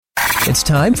It's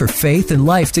time for Faith and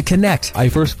Life to connect. I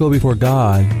first go before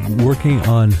God, working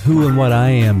on who and what I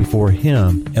am before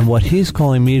Him and what He's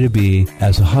calling me to be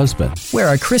as a husband. Where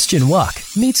our Christian walk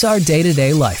meets our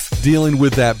day-to-day life. Dealing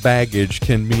with that baggage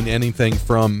can mean anything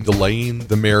from delaying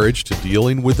the marriage to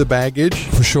dealing with the baggage.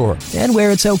 For sure. And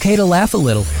where it's okay to laugh a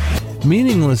little.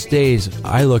 Meaningless days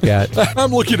I look at.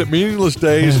 I'm looking at meaningless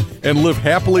days and live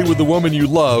happily with the woman you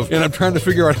love, and I'm trying to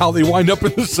figure out how they wind up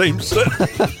in the same set.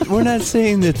 We're not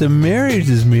saying that the marriage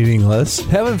is meaningless.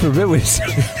 Heaven forbid we say.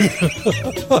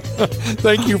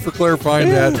 Thank you for clarifying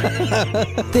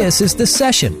that. This is The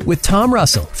Session with Tom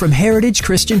Russell from Heritage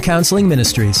Christian Counseling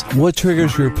Ministries. What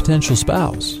triggers your potential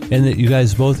spouse? And that you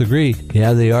guys both agree,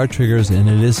 yeah, they are triggers, and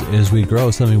it is, as we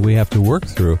grow, something we have to work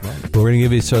through. But we're going to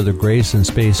give each other grace and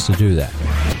space to do that.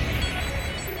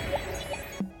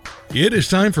 It is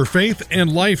time for Faith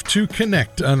and Life to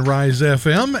connect on Rise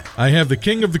FM. I have the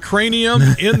king of the cranium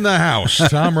in the house.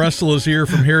 Tom Russell is here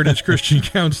from Heritage Christian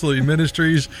Counseling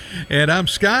Ministries, and I'm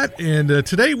Scott. And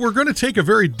today we're going to take a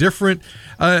very different,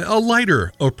 a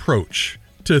lighter approach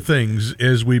to things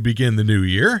as we begin the new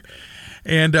year.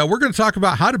 And we're going to talk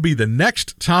about how to be the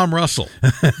next Tom Russell.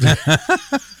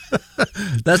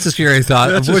 That's a scary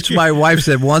thought, of which my wife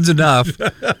said one's enough.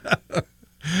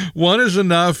 One is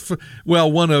enough. Well,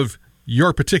 one of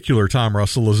your particular Tom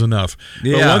Russell is enough.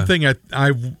 Yeah. But one thing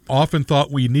I often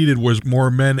thought we needed was more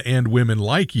men and women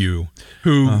like you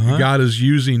who God is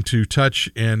using to touch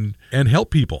and help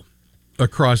people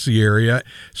across the area.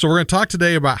 So we're going to talk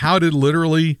today about how to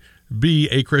literally be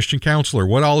a Christian counselor,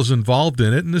 what all is involved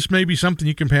in it. And this may be something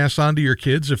you can pass on to your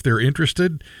kids if they're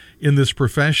interested in this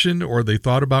profession or they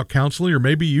thought about counseling, or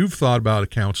maybe you've thought about a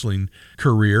counseling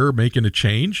career, making a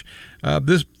change. I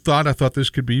thought this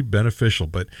could be beneficial.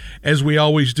 But as we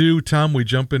always do, Tom, we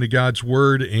jump into God's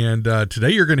Word, and today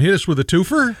you're going to hit us with a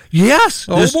twofer? Yes.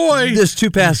 Oh, boy. There's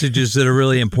two passages that are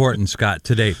really important, Scott,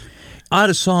 today. Out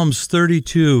of Psalms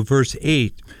 32, verse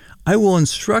 8, I will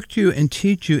instruct you and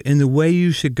teach you in the way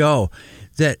you should go,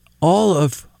 that all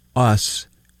of us,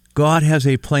 God has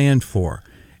a plan for,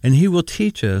 and He will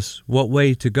teach us what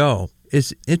way to go.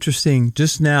 It's interesting,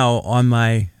 just now on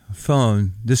my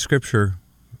phone, this scripture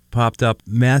popped up,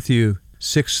 Matthew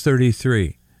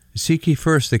 6:33. Seek ye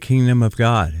first the kingdom of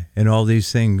God, and all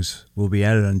these things will be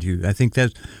added unto you. I think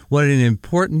that's what an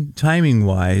important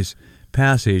timing-wise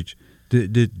passage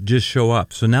did just show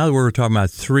up. So now we're talking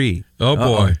about 3. Oh,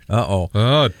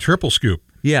 boy. Triple scoop.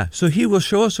 Yeah, so He will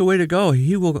show us a way to go.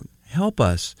 He will help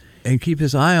us and keep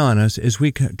His eye on us as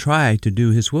we try to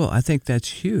do His will. I think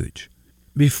that's huge.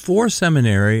 Before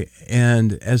seminary,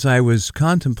 and as I was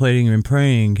contemplating and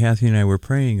praying, Kathy and I were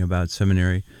praying about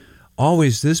seminary,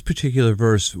 always this particular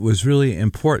verse was really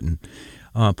important.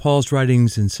 Paul's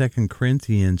writings in 2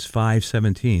 Corinthians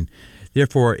 5:17.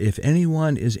 Therefore, if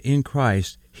anyone is in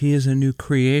Christ, he is a new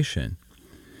creation.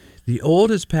 The old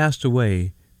has passed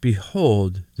away.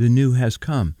 Behold, the new has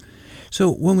come.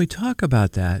 So when we talk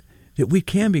about that we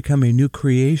can become a new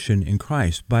creation in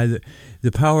Christ by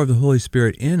the power of the Holy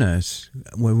Spirit in us.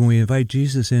 When we invite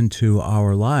Jesus into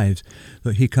our lives,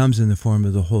 He comes in the form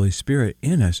of the Holy Spirit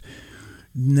in us.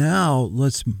 Now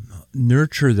let's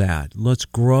nurture that. Let's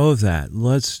grow that.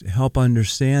 Let's help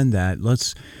understand that.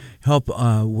 Let's help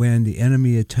when the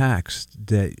enemy attacks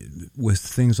that with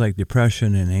things like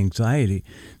depression and anxiety,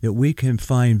 that we can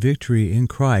find victory in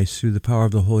Christ through the power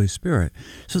of the Holy Spirit.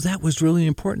 So that was really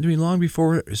important to me long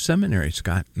before seminary,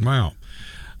 Scott. Wow.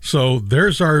 So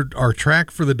there's our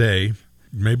track for the day.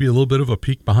 Maybe a little bit of a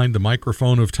peek behind the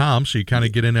microphone of Tom so you kind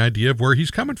of get an idea of where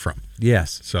he's coming from.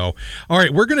 Yes. So, all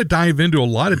right, we're going to dive into a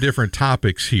lot of different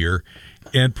topics here.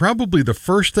 And probably the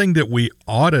first thing that we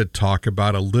ought to talk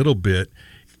about a little bit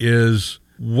is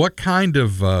what kind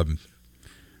of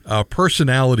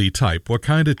personality type, what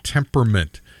kind of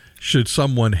temperament should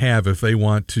someone have if they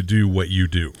want to do what you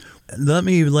do? Let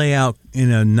me lay out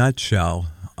in a nutshell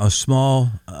a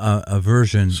small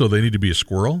version. So they need to be a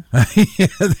squirrel? Yeah,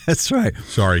 that's right.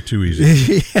 Sorry, too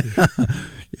easy.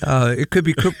 It could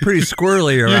be pretty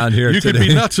squirrely around here you today. You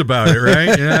could be nuts about it,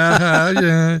 right?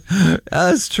 Yeah.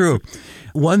 That's true.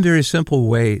 One very simple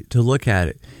way to look at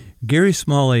it. Gary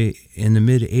Smalley in the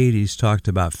mid-'80s talked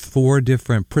about 4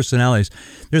 different personalities.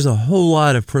 There's a whole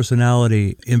lot of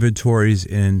personality inventories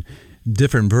in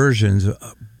different versions.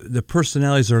 The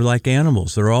personalities are like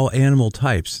animals. They're all animal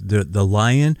types. The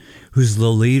lion, who's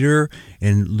the leader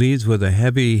and leads with a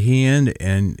heavy hand,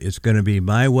 and it's going to be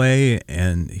my way,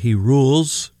 and he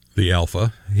rules. The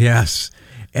alpha. Yes.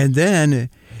 And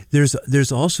then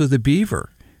there's also the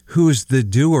beaver, who's the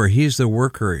doer. He's the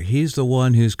worker. He's the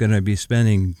one who's going to be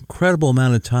spending incredible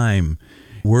amount of time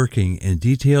working, and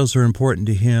details are important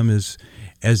to him.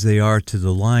 as they are to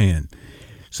the lion.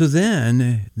 So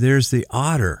then there's the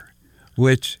otter,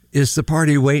 which is the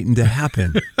party waiting to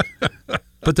happen.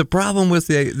 But the problem with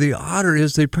the otter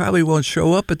is they probably won't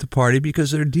show up at the party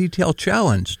because they're detail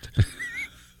challenged.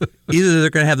 Either they're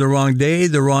going to have the wrong day,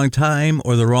 the wrong time,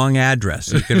 or the wrong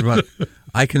address.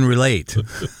 I can relate.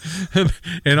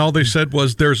 And all they said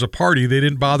was, there's a party. They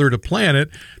didn't bother to plan it.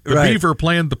 The beaver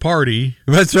planned the party.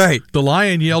 That's right. The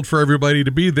lion yelled for everybody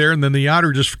to be there, and then the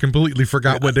otter just completely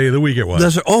forgot what day of the week it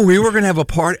was. We were going to have a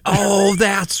party. Oh,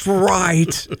 that's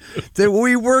right. That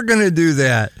we were going to do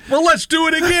that. Well, let's do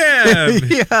it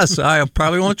again. Yes, I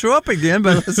probably won't show up again,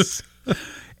 but let's...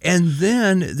 And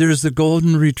then there's the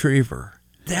golden retriever.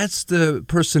 That's the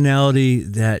personality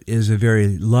that is a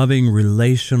very loving,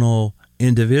 relational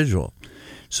individual.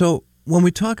 So when we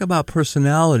talk about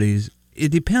personalities, it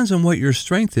depends on what your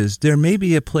strength is. There may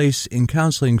be a place in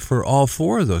counseling for all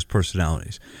four of those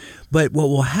personalities. But what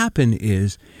will happen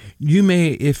is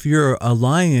if you're a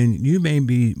lion, you may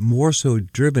be more so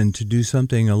driven to do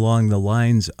something along the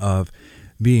lines of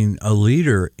being a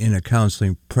leader in a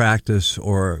counseling practice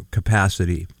or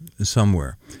capacity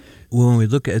somewhere. When we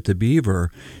look at the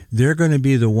beaver, they're going to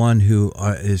be the one who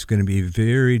is going to be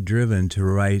very driven to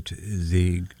write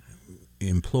the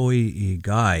employee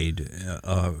guide.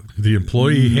 The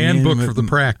employee handbook for the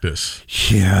practice.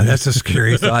 Yeah, that's a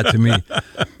scary thought to me.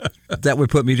 That would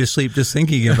put me to sleep just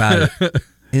thinking about it.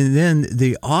 And then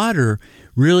the otter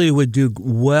really would do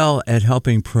well at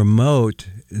helping promote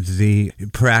the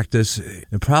practice.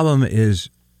 The problem is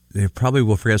they probably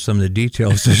will forget some of the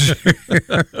details to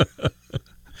share.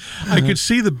 I could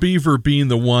see the beaver being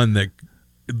the one that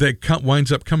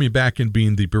winds up coming back and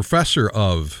being the professor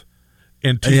of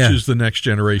and teaches the next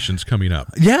generations coming up.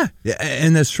 Yeah,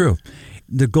 and that's true.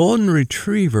 The golden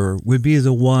retriever would be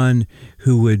the one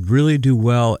who would really do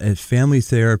well at family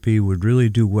therapy, would really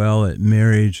do well at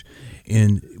marriage,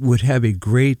 and would have a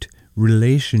great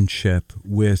relationship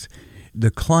with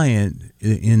the client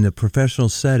in the professional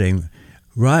setting.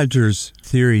 Rogers'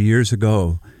 theory years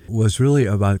ago was really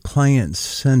about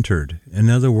client-centered. In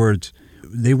other words,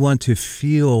 they want to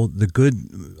feel the good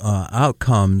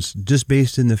outcomes just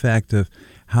based in the fact of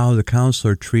how the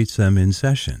counselor treats them in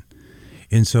session.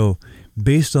 And so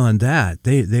based on that,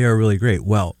 they are really great.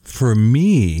 Well, for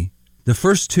me, the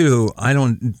first two, I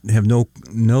don't have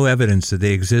no evidence that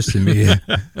they exist in me.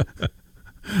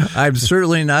 I'm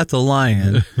certainly not the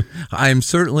lion. I'm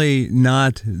certainly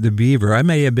not the beaver. I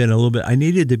may have been a little bit. I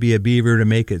needed to be a beaver to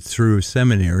make it through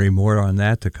seminary. More on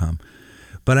that to come.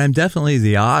 But I'm definitely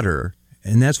the otter,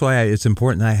 and that's why it's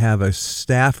important I have a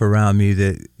staff around me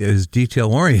that is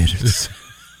detail-oriented.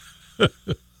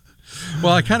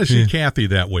 Well, I kind of see Kathy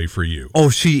that way for you. Oh,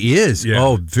 she is. Yeah.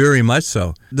 Oh, very much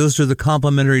so. Those are the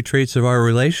complementary traits of our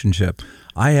relationship.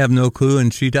 I have no clue,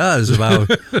 and she does,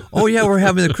 about, oh, yeah, we're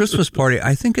having a Christmas party.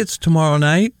 I think it's tomorrow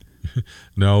night.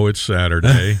 No, it's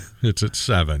Saturday. It's at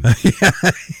 7.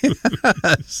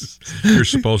 Yes. You're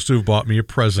supposed to have bought me a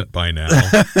present by now.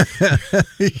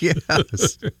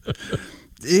 Yes.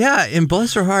 Yeah, and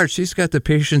bless her heart, she's got the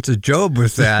patience of Job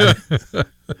with that.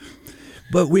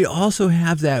 But we also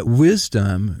have that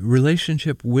wisdom,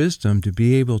 relationship wisdom, to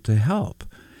be able to help.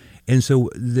 And so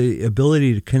the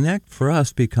ability to connect for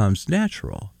us becomes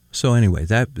natural. So anyway,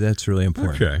 that's really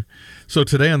important. Okay. So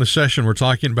today on the session, we're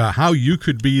talking about how you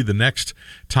could be the next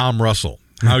Tom Russell,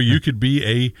 how you could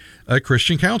be a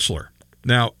Christian counselor.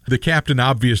 Now, the Captain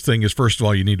Obvious thing is, first of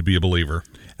all, you need to be a believer.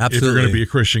 Absolutely. If you're going to be a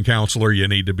Christian counselor, you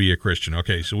need to be a Christian.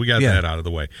 Okay, so we got that out of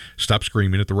the way. Stop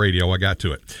screaming at the radio. I got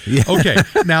to it. Yeah. Okay,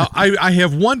 now I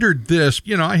have wondered this.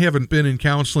 You know, I haven't been in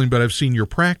counseling, but I've seen your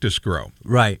practice grow.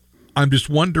 Right. I'm just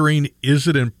wondering, is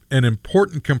it an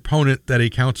important component that a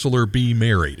counselor be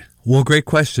married? Well, great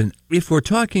question. If we're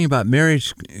talking about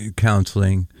marriage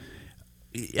counseling,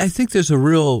 I think there's a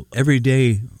real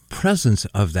everyday presence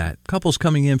of that. Couples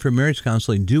coming in for marriage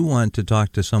counseling do want to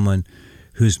talk to someone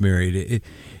who's married.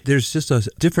 There's just a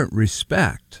different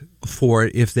respect for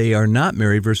it if they are not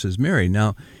married versus married.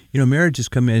 Now, marriages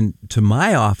come in to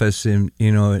my office and,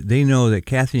 they know that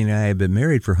Kathy and I have been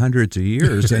married for hundreds of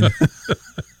years. And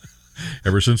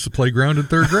ever since the playground in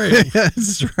third grade.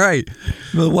 That's right.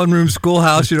 The one-room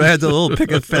schoolhouse, I had the little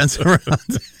picket fence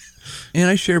around. And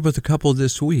I shared with a couple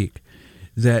this week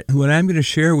that what I'm going to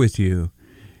share with you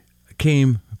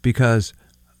came because,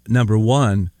 number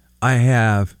one, I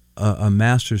have a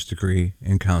master's degree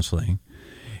in counseling,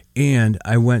 and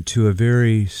I went to a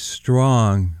very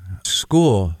strong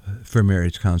school for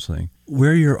marriage counseling.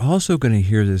 Where you're also going to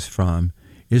hear this from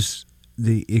is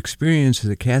the experience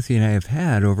that Kathy and I have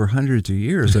had over hundreds of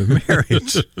years of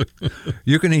marriage.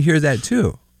 You're going to hear that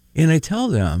too. And I tell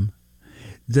them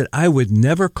that I would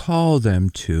never call them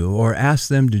to or ask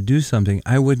them to do something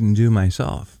I wouldn't do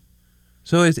myself.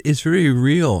 So it's very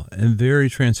real and very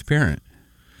transparent.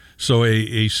 So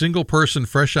a single person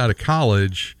fresh out of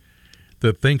college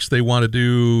that thinks they want to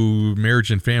do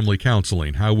marriage and family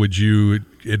counseling, how would you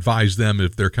advise them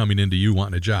if they're coming into you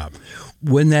wanting a job?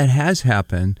 When that has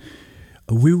happened,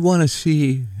 we want to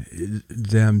see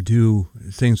them do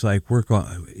things like work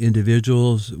on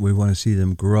individuals. We want to see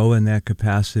them grow in that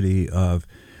capacity of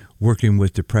working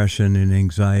with depression and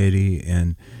anxiety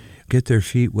and get their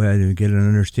feet wet and get an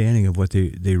understanding of what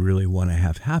they really want to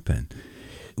have happen.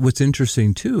 What's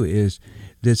interesting, too, is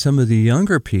that some of the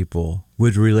younger people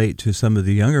would relate to some of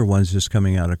the younger ones just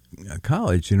coming out of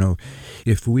college. You know,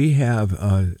 if we have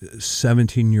a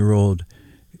 17-year-old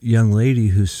young lady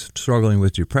who's struggling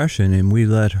with depression and we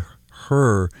let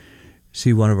her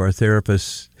see one of our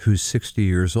therapists who's 60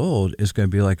 years old, it's going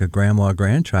to be like a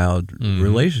grandma-grandchild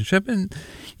relationship. And,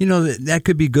 you know, that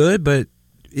could be good, but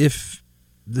if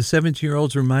the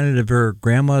 17-year-old's reminded of her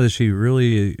grandma that she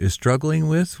really is struggling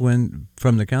with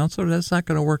from the counselor, that's not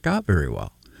going to work out very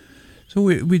well. So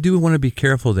we do want to be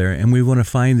careful there, and we want to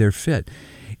find their fit.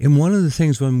 And one of the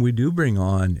things when we do bring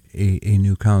on a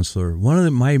new counselor, one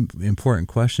of my important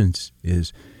questions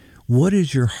is, what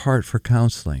is your heart for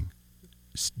counseling?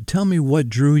 Tell me what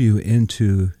drew you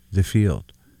into the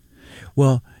field.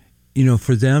 Well, you know,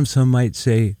 for them, some might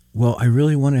say, well, I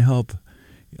really want to help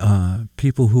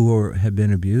people who have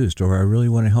been abused, or I really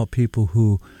want to help people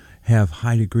who have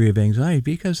high degree of anxiety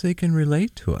because they can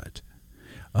relate to it,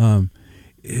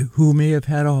 who may have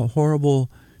had a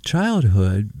horrible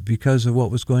childhood because of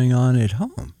what was going on at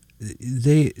home.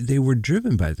 They were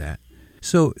driven by that.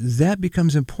 So that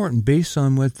becomes important based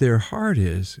on what their heart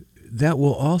is. That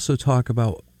will also talk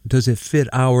about, does it fit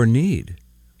our need?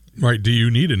 Right. Do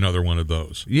you need another one of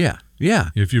those? Yeah.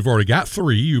 If you've already got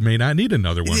 3, you may not need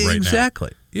another one right now.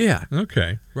 Exactly. Yeah.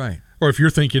 Okay. Right. Or if you're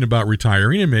thinking about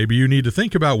retiring, and maybe you need to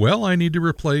think about, well, I need to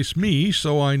replace me,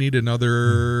 so I need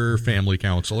another family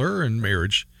counselor and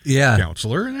marriage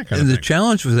counselor and that kind of thing. And the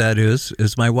challenge with that is,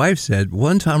 as my wife said,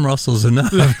 one Tom Russell's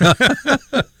enough.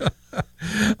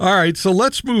 All right, so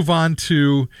let's move on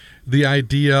to the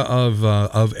idea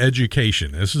of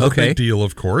education. This is a big deal,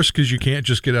 of course, because you can't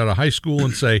just get out of high school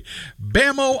and say,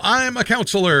 "Bammo, I'm a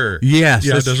counselor." Yes,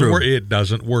 that's true. It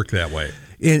doesn't work that way.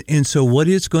 And so what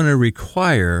it's going to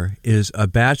require is a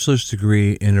bachelor's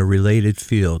degree in a related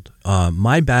field.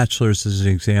 My bachelor's, as an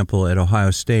example, at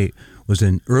Ohio State was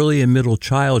in early and middle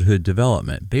childhood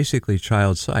development, basically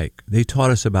child psych. They taught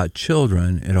us about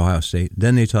children at Ohio State.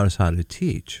 Then they taught us how to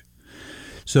teach.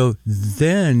 So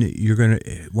then you're going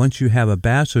to, once you have a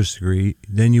bachelor's degree,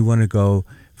 then you want to go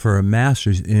for a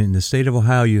master's. In the state of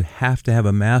Ohio, you have to have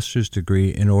a master's degree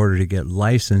in order to get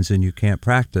licensed, and you can't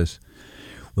practice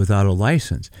without a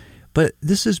license. But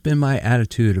this has been my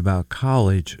attitude about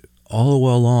college all the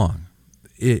way along.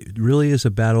 It really is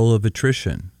a battle of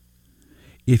attrition.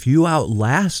 If you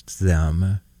outlast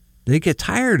them, they get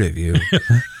tired of you.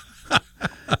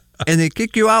 And they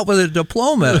kick you out with a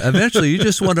diploma. Eventually, you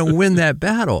just want to win that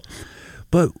battle.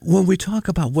 But when we talk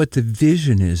about what the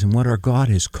vision is and what our God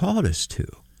has called us to,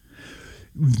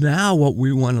 now what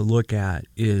we want to look at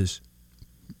is,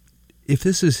 if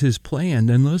this is his plan,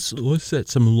 then let's set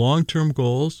some long-term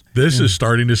goals. This is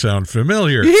starting to sound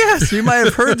familiar. Yes, you might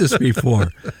have heard this before.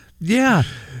 Yeah,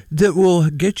 that will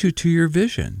get you to your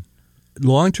vision.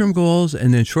 Long-term goals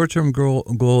and then short-term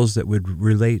goals that would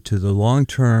relate to the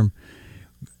long-term,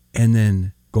 and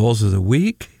then goals of the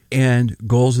week and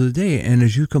goals of the day. And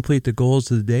as you complete the goals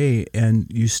of the day and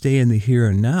you stay in the here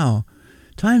and now,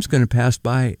 time's going to pass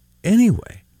by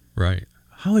anyway. Right.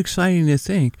 How exciting to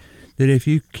think that if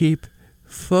you keep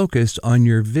focused on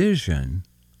your vision,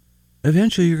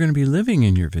 eventually you're going to be living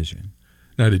in your vision.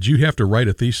 Now, did you have to write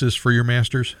a thesis for your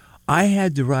master's? I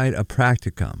had to write a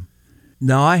practicum.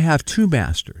 Now, I have 2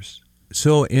 masters.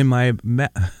 So in my...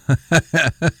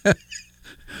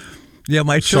 Yeah,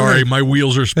 my children. Sorry, my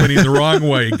wheels are spinning the wrong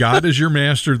way. God is your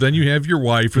master, then you have your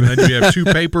wife, and then you have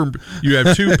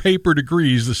two paper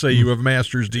degrees that say you have a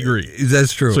master's degree.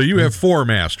 That's true. So you have 4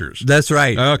 masters. That's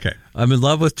right. Okay. I'm in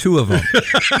love with 2 of them.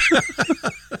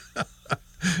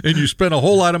 And you spent a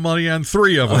whole lot of money on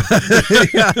 3 of them.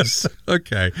 Yes.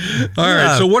 Okay. All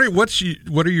right. So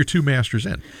what are your 2 masters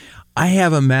in? I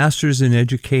have a master's in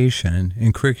education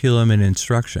in curriculum and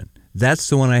instruction. That's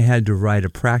the one I had to write a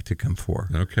practicum for.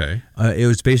 Okay. It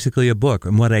was basically a book.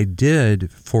 And what I did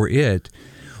for it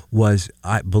was,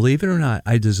 believe it or not,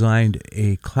 I designed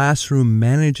a classroom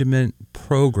management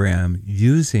program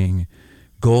using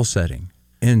goal setting.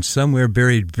 And somewhere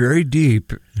buried very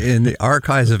deep in the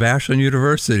archives of Ashland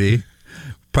University,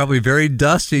 probably very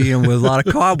dusty and with a lot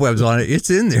of cobwebs on it. It's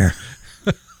in there.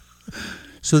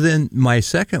 So then my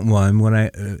second one, when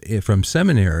I from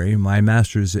seminary, my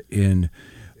master's in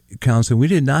counseling, we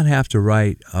did not have to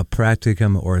write a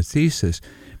practicum or a thesis,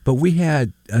 but we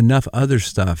had enough other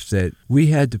stuff that we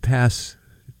had to pass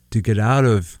to get out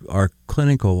of our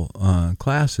clinical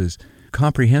classes,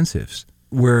 comprehensives,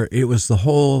 where it was the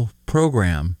whole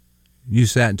program you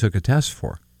sat and took a test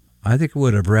for. I think I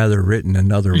would have rather written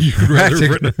another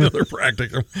practicum.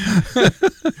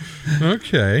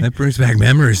 Okay. That brings back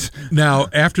memories. Now,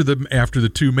 after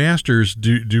the two masters,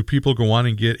 do people go on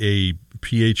and get a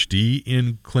PhD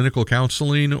in clinical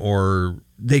counseling, or?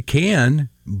 They can,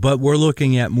 but we're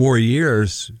looking at more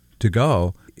years to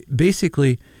go.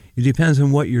 Basically, it depends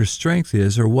on what your strength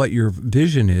is or what your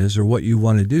vision is or what you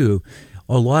want to do.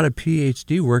 A lot of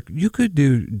PhD work, you could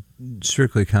do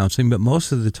strictly counseling, but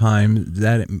most of the time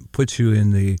that puts you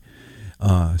in the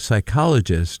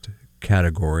psychologist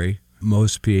category.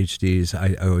 Most PhDs,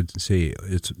 I would say,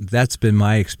 that's been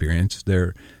my experience.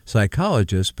 They're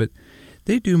psychologists, but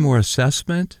they do more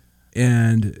assessment,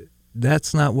 and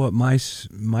that's not what my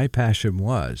passion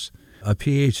was. A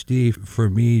PhD for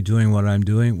me doing what I'm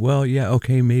doing, well, yeah,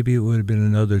 okay, maybe it would have been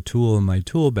another tool in my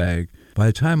tool bag. By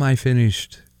the time I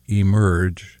finished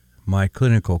Emerge, my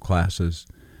clinical classes,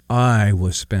 I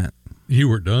was spent. You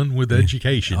were done with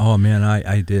education. Oh man,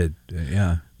 I did.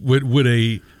 Yeah.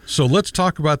 So let's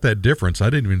talk about that difference. I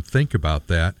didn't even think about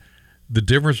that. The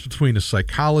difference between a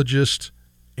psychologist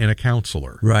and a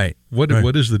counselor. Right.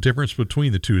 What is the difference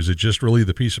between the two? Is it just really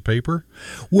the piece of paper?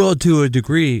 Well, to a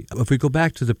degree, if we go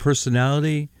back to the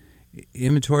personality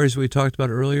inventories we talked about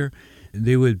earlier,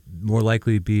 they would more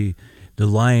likely be the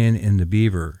lion and the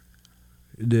beaver.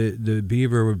 The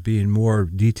beaver would be more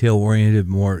detail-oriented,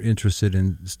 more interested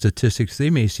in statistics. They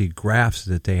may see graphs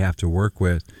that they have to work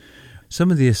with.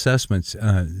 Some of the assessments,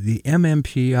 the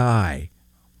MMPI,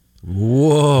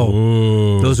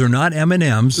 whoa, those are not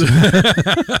M&Ms.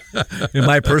 In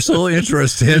my personal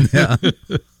interest in them.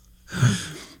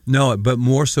 No, but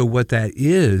more so what that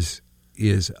is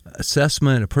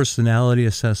assessment, a personality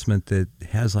assessment that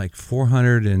has like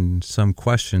 400 and some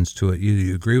questions to it. Either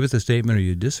you agree with the statement or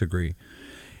you disagree.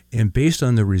 And based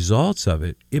on the results of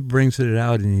it, it brings it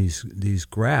out in these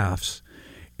graphs.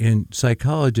 And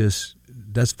psychologists,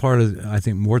 that's part of, I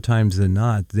think, more times than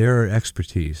not, their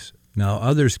expertise. Now,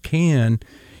 others can,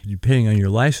 depending on your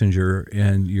licensure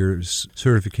and your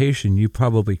certification, you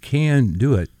probably can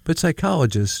do it. But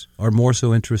psychologists are more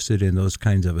so interested in those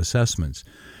kinds of assessments.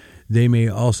 They may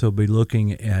also be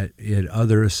looking at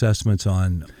other assessments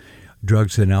on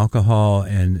drugs and alcohol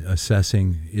and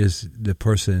assessing, is the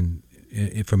person,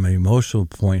 from an emotional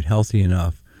point, healthy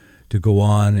enough to go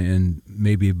on and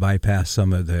maybe bypass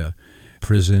some of the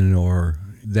prison or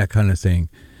that kind of thing.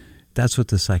 That's what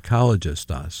the psychologist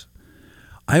does.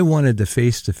 I wanted the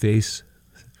face-to-face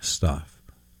stuff.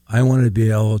 I wanted to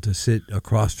be able to sit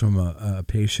across from a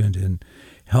patient and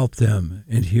help them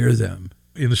and hear them.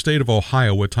 In the state of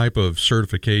Ohio, what type of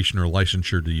certification or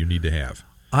licensure do you need to have?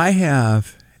 I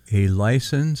have a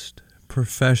licensed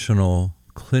professional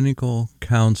clinical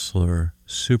counselor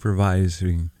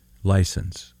supervising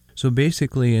license. So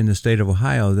basically in the state of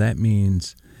Ohio, that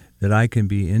means that I can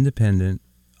be independent.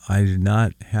 I do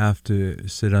not have to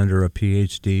sit under a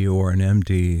PhD or an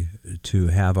MD to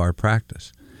have our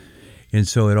practice. And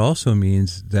so it also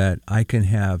means that I can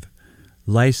have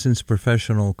licensed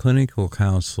professional clinical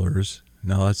counselors.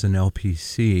 Now that's an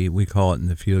LPC. We call it in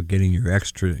the field getting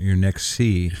your next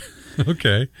C.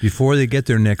 Okay. Before they get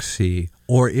their next C,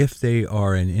 or if they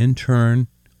are an intern,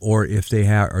 or if they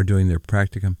are doing their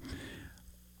practicum,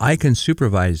 I can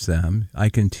supervise them, I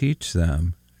can teach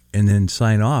them, and then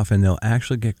sign off, and they'll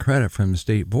actually get credit from the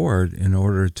state board in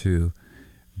order to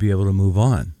be able to move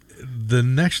on. The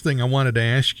next thing I wanted to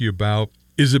ask you about,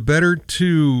 is it better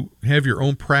to have your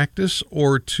own practice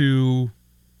or to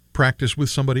practice with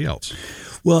somebody else?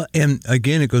 Well, and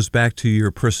again, it goes back to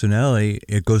your personality.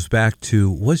 It goes back to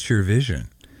what's your vision.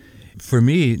 For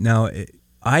me, now,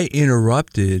 I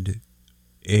interrupted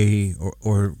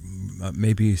or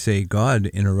maybe say God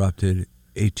interrupted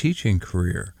a teaching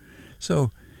career.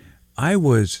 So I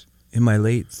was in my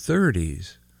late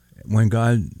 30s when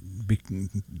God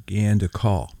began to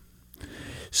call.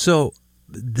 So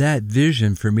that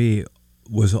vision for me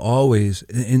was always,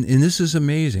 and this is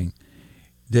amazing,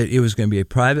 that it was going to be a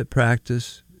private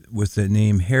practice with the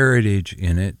name Heritage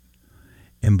in it,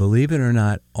 and believe it or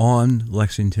not, on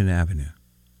Lexington Avenue.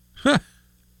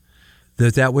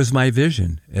 That was my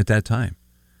vision at that time.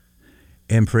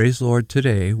 And praise the Lord,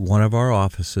 today, one of our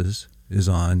offices is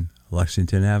on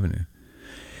Lexington Avenue.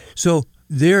 So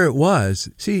there it was.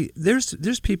 See,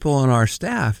 there's people on our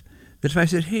staff that if I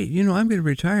said, hey, I'm going to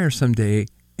retire someday,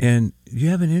 and you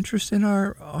have an interest in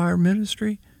our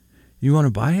ministry? You want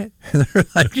to buy it? And they're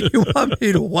like, you want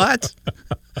me to what?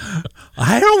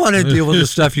 I don't want to deal with the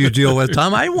stuff you deal with,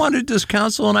 Tom. I want to just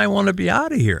counsel, and I want to be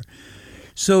out of here.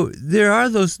 So there are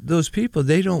those people.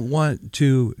 They don't want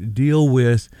to deal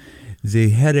with the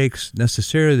headaches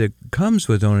necessarily that comes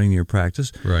with owning your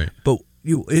practice. Right. But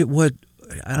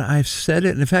I've said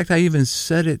it, and in fact, I even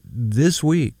said it this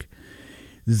week,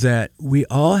 that we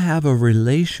all have a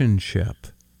relationship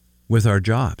with our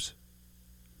jobs.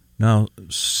 Now,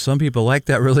 some people like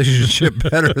that relationship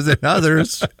better than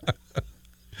others,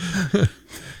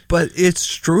 but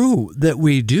it's true that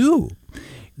we do.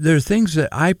 There are things that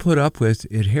I put up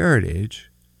with at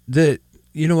Heritage that,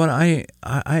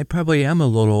 I probably am a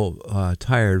little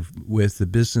tired with the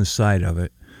business side of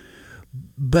it,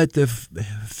 but the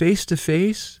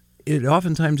face-to-face, it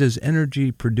oftentimes is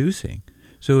energy producing,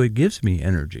 so it gives me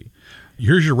energy.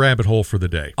 Here's your rabbit hole for the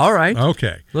day. All right.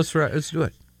 Okay. Let's do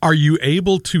it. Are you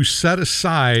able to set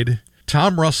aside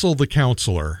Tom Russell, the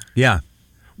counselor? Yeah.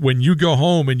 When you go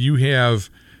home and you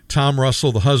have Tom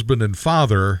Russell, the husband and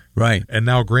father, right, and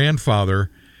now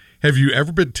grandfather, have you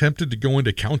ever been tempted to go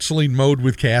into counseling mode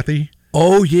with Kathy?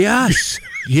 Oh, yes.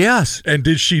 Yes. And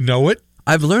did she know it?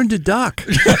 I've learned to duck.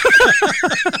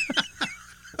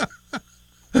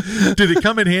 Did it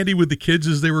come in handy with the kids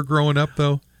as they were growing up,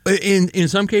 though? In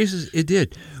some cases, it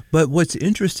did. But what's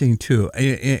interesting, too,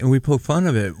 and we poke fun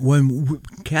of it, when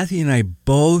Kathy and I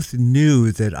both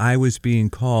knew that I was being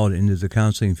called into the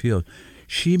counseling field,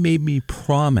 she made me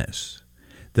promise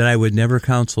that I would never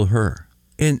counsel her.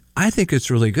 And I think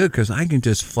it's really good because I can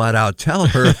just flat out tell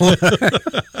her.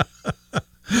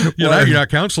 You're not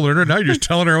counseling her. Now you're just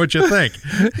telling her what you think.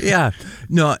 Yeah.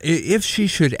 No, if she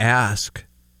should ask,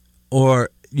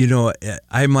 or,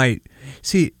 I might.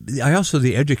 See, I also,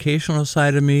 the educational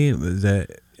side of me,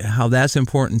 how that's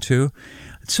important too.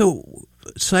 So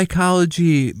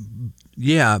psychology,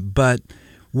 yeah, but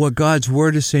what God's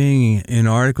Word is saying in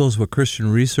articles, what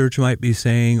Christian research might be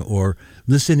saying, or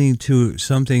listening to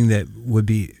something that would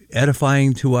be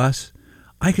edifying to us,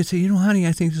 I could say, honey,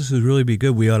 I think this would really be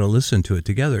good. We ought to listen to it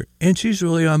together. And she's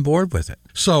really on board with it.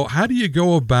 So how do you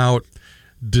go about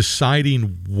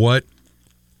deciding what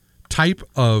type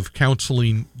of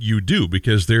counseling you do?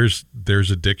 Because there's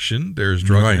addiction, there's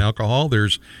drug and alcohol,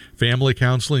 there's family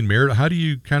counseling, marriage. How do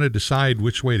you kind of decide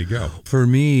which way to go? For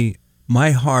me,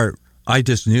 my heart, I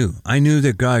just knew. I knew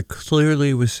that God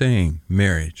clearly was saying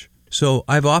marriage. So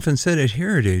I've often said at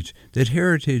Heritage that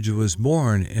Heritage was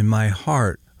born in my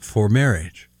heart for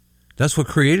marriage. That's what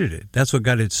created it. That's what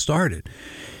got it started.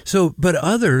 So, but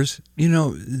others,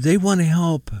 they want to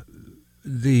help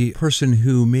the person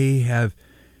who may have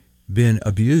been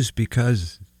abused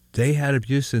because they had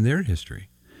abuse in their history.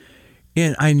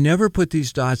 And I never put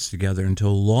these dots together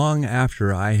until long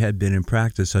after I had been in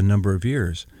practice a number of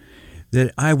years,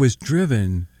 that I was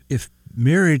driven, if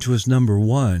marriage was number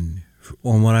one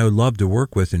on what I would love to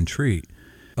work with and treat,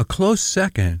 a close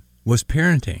second was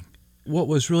parenting. What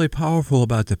was really powerful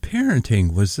about the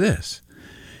parenting was this,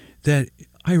 that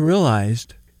I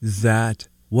realized that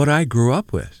what I grew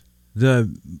up with,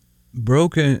 the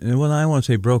broken, well, I won't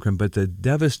say broken, but the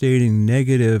devastating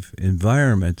negative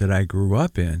environment that I grew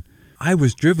up in, I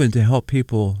was driven to help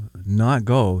people not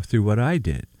go through what I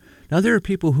did. Now, there are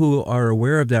people who are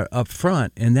aware of that up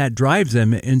front, and that drives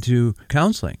them into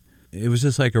counseling. It was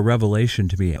just like a revelation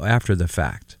to me after the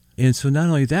fact. And so not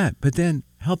only that, but then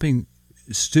helping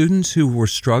students who were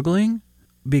struggling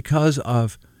because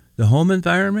of the home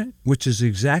environment, which is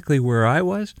exactly where I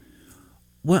was.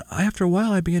 Well, after a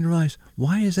while, I began to realize,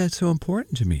 why is that so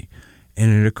important to me?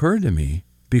 And it occurred to me,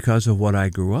 because of what I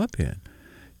grew up in,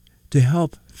 to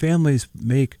help families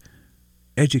make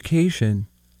education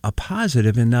a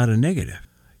positive and not a negative.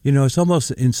 It's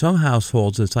almost, in some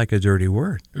households, it's like a dirty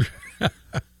word.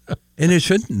 And it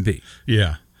shouldn't be.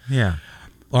 Yeah. Yeah.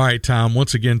 All right, Tom,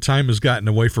 once again, time has gotten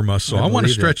away from us, so I want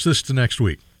to stretch this to next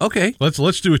week. Okay.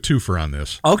 Let's do a twofer on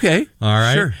this. Okay. All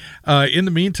right. Sure. In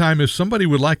the meantime, if somebody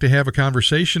would like to have a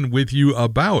conversation with you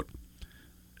about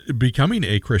becoming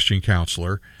a Christian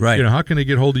counselor, right, how can they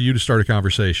get hold of you to start a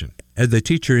conversation? The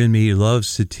teacher in me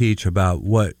loves to teach about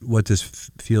what this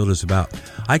field is about.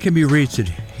 I can be reached at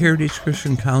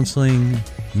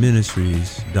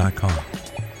heritagechristiancounselingministries.com.